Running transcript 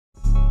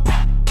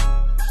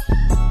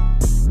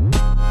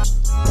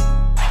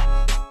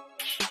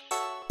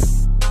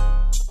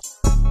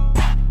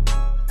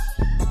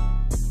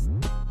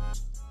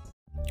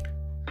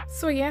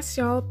So yes,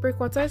 y'all,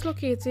 Breakwater is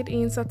located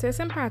in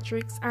St.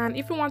 Patrick's, and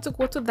if you want to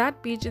go to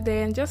that beach,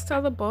 then just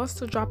tell the bus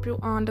to drop you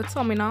on the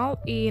terminal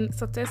in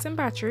St.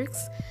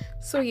 Patrick's.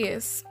 So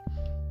yes,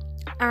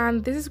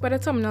 and this is where the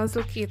terminal is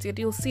located.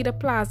 You'll see the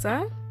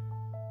plaza.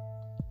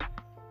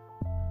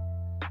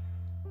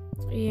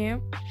 Yeah.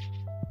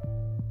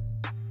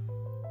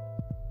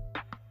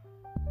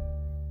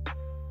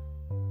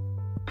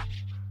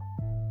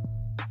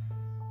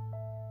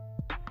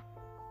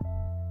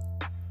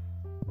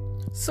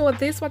 So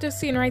this what you're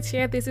seeing right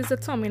here, this is the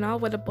terminal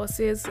where the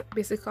buses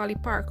basically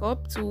park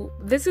up to.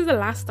 This is the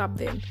last stop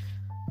then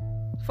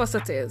for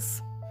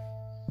Sates.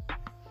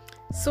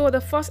 So the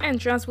first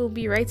entrance will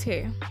be right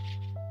here.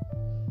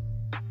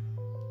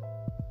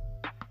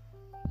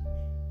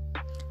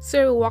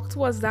 So we walk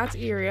towards that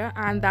area,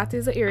 and that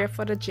is the area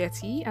for the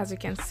jetty, as you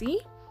can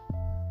see.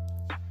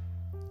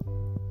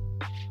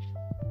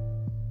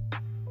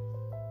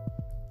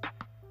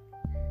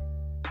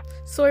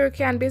 So you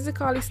can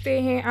basically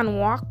stay here and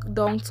walk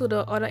down to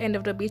the other end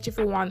of the beach if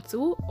you want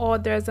to, or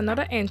there's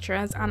another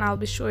entrance and I'll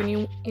be showing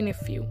you in a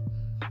few.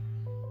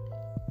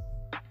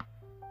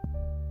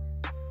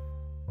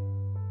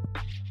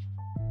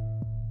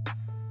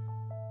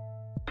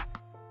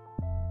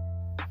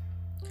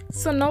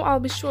 So now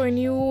I'll be showing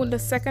you the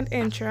second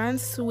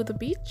entrance to the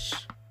beach.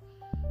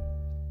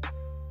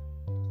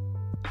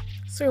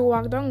 So you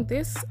walk down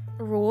this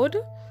road.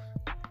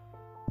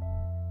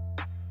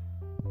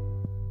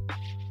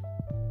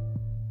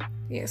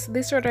 Yes,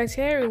 this road right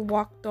here, you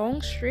walk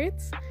down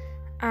straight,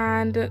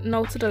 and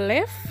now to the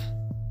left.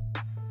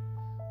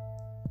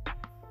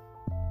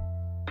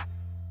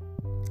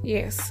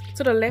 Yes,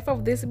 to the left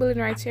of this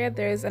building right here,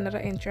 there is another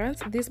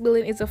entrance. This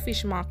building is a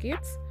fish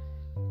market.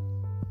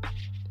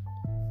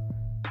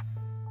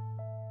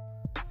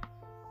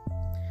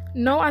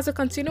 Now as you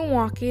continue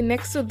walking,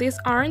 next to this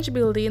orange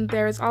building,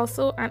 there is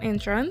also an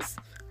entrance,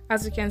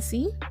 as you can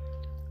see.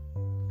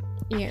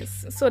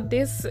 Yes, so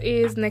this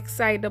is next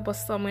side the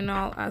bus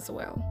terminal as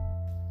well.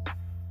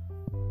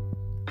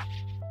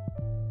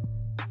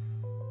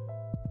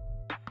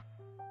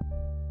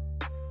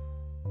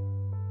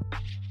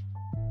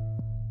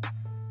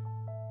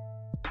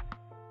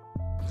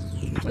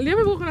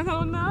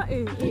 Coconut now.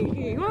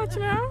 Hey, watch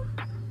now.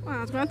 Watch,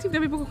 I'm gonna tip the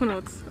people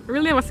coconut.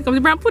 Really never see come the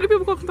brand put the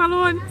people coconut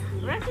alone.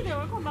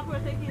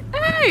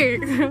 Hey,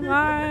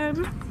 God.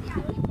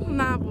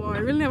 Nah, boy,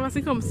 really never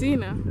see come see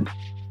now.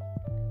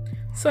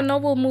 So now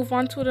we'll move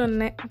on to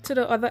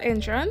the other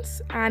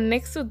entrance, and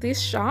next to this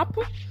shop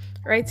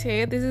right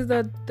here, this is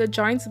the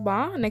Joints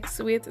bar. Next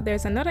to it,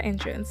 there's another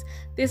entrance.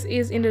 This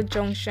is in the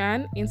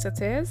junction in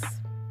Sates,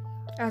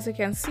 as you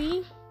can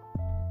see.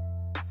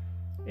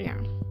 Yeah.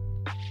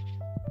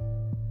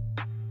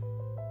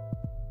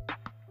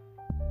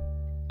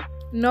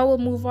 Now we'll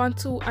move on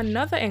to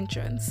another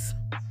entrance.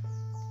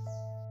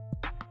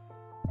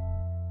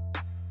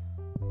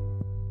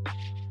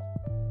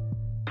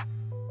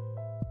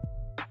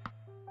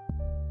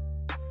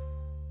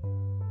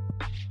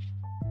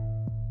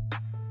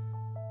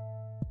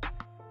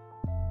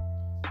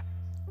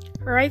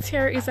 Right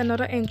here is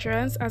another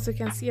entrance, as you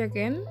can see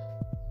again.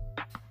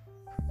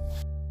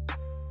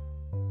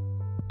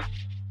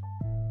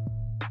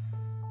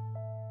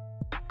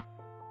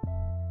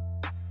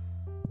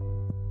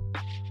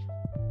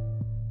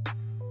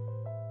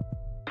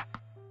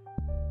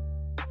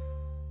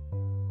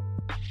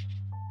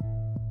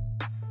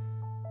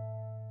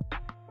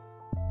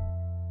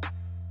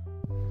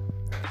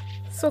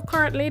 So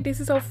currently, this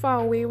is how far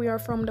away we are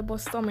from the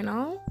bus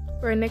terminal.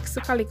 We're next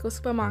to Calico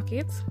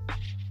Supermarket.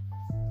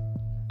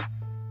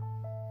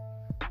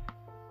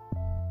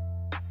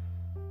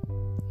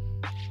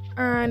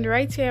 And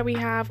right here we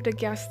have the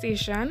gas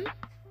station.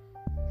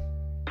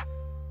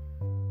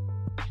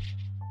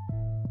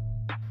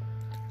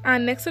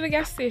 And next to the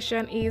gas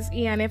station is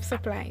E&F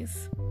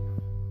Supplies.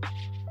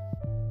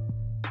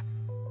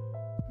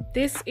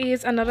 This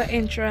is another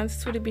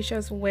entrance to the beach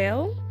as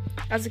well.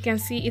 As you can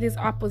see, it is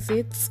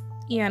opposite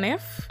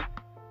E&F.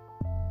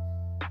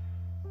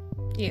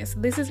 Yes,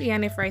 this is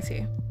E&F right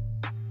here.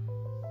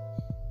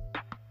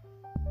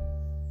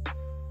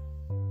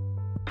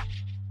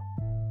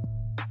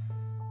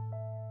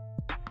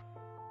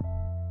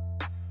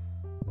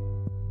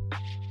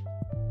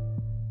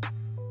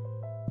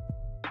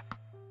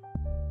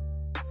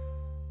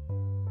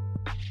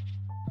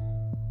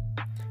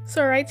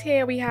 So right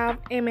here we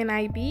have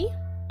MNIB.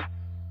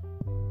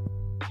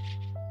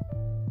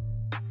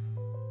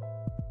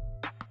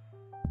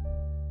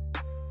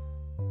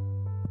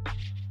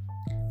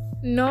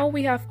 Now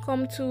we have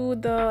come to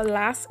the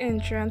last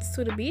entrance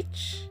to the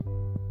beach.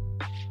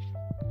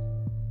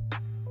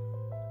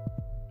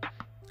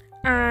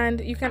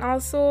 And you can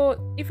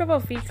also, if you have a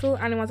vehicle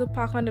and you want to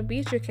park on the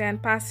beach, you can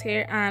pass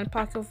here and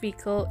park your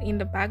vehicle in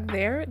the back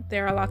there.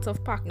 There are lots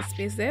of parking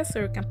space there,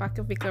 so you can park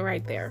your vehicle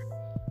right there.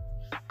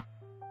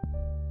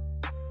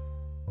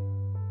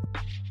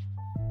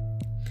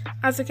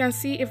 As you can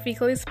see, a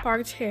vehicle is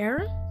parked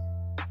here.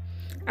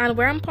 And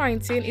where I'm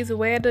pointing is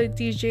where the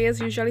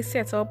DJs usually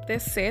set up their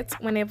set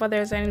whenever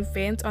there's an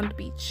event on the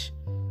beach.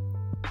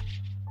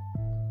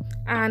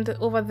 And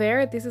over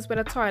there, this is where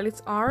the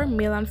toilets are,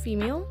 male and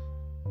female.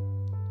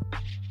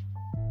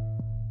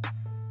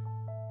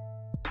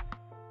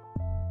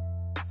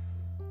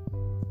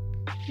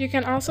 You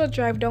can also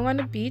drive down on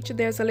the beach.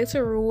 There's a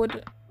little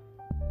road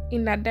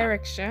in that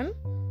direction,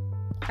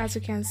 as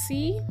you can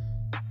see.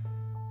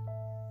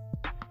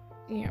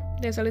 Yeah,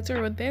 there's a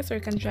little road there, so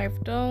you can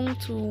drive down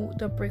to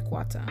the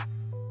breakwater.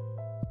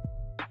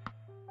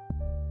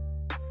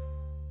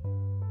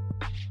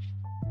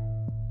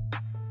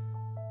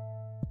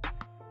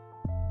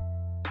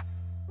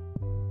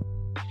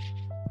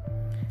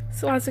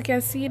 So as you can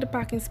see, the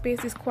parking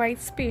space is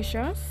quite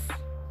spacious.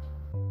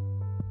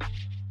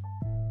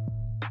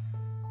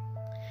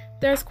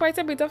 There's quite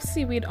a bit of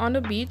seaweed on the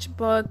beach,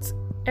 but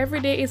every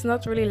day is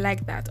not really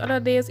like that.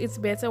 Other days it's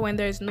better when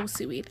there is no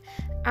seaweed.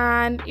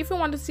 And if you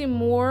want to see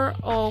more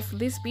of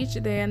this beach,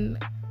 then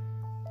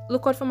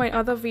look out for my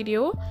other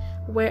video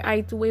where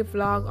I do a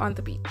vlog on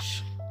the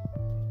beach.